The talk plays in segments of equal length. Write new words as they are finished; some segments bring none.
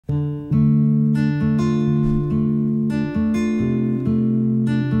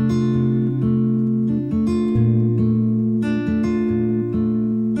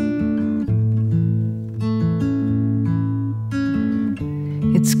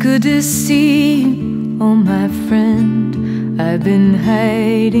good to see you, oh my friend. I've been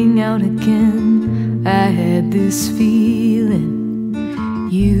hiding out again. I had this feeling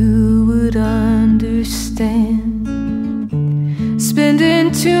you would understand.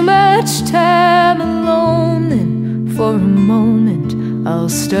 Spending too much time alone, and for a moment I'll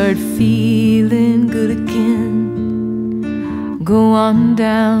start feeling good again. Go on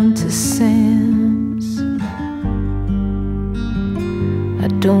down to Sam's. I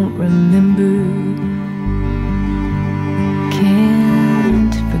don't remember,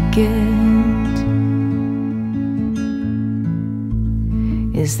 can't forget.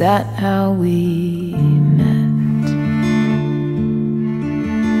 Is that how we met?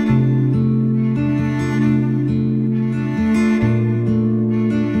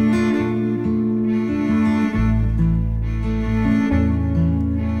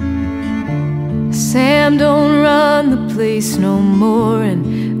 Sam don't run the place no more,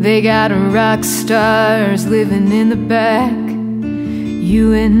 and they got rock stars living in the back.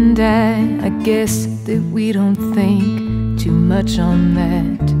 You and I guess that we don't think too much on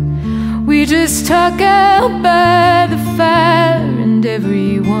that. We just talk out by the fire, and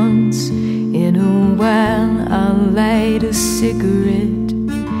every once in a while I'll light a cigarette,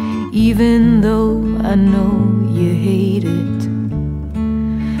 even though I know you hate it.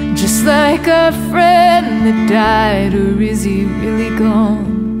 Just like our friend that died, or is he really gone,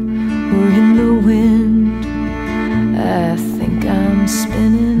 or in the wind? I think I'm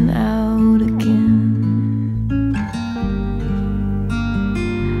spinning out again.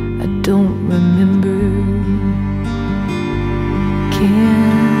 I don't remember,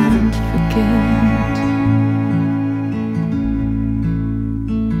 can't forget.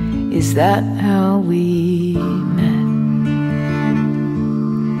 Is that how we met?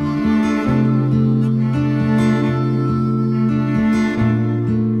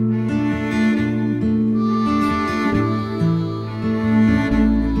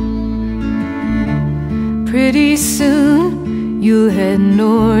 Pretty soon you'll head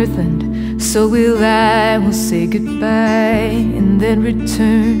north, and so will I. We'll say goodbye and then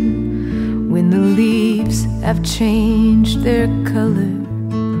return when the leaves have changed their color.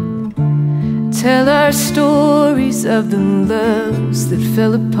 Tell our stories of the loves that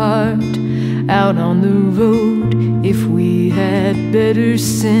fell apart out on the road. If we had better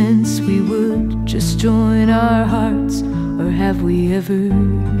sense, we would just join our hearts, or have we ever?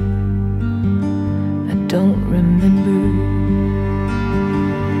 Don't remember,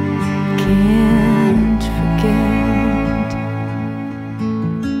 can't forget.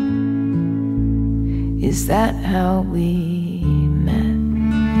 Is that how we met?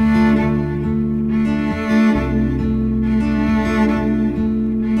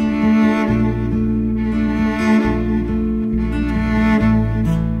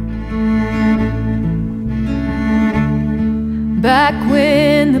 Back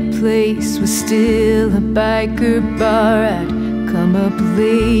when the place was still a biker bar, I'd come up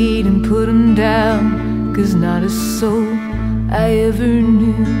late and put 'em down, 'cause not a soul I ever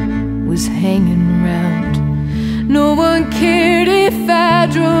knew was hanging round. No one cared if I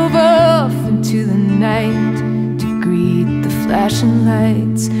drove off into the night to greet the flashing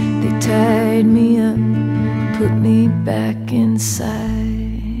lights. They tied me up, put me back inside.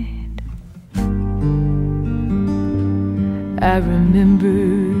 I remember,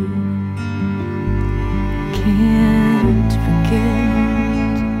 can't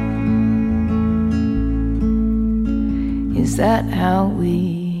forget. Is that how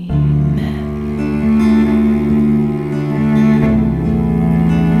we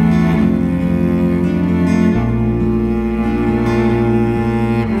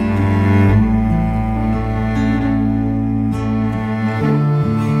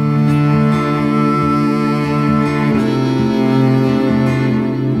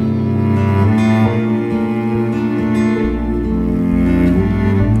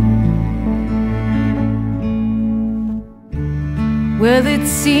Well, it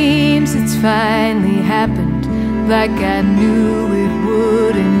seems it's finally happened, like I knew it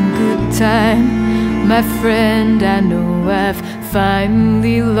would in good time. My friend, I know I've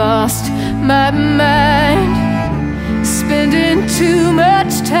finally lost my mind, spending too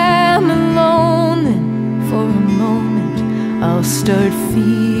much time alone, and for a moment I'll start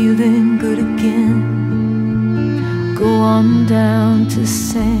feeling good again. Go on down to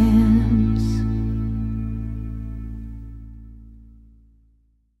Sam.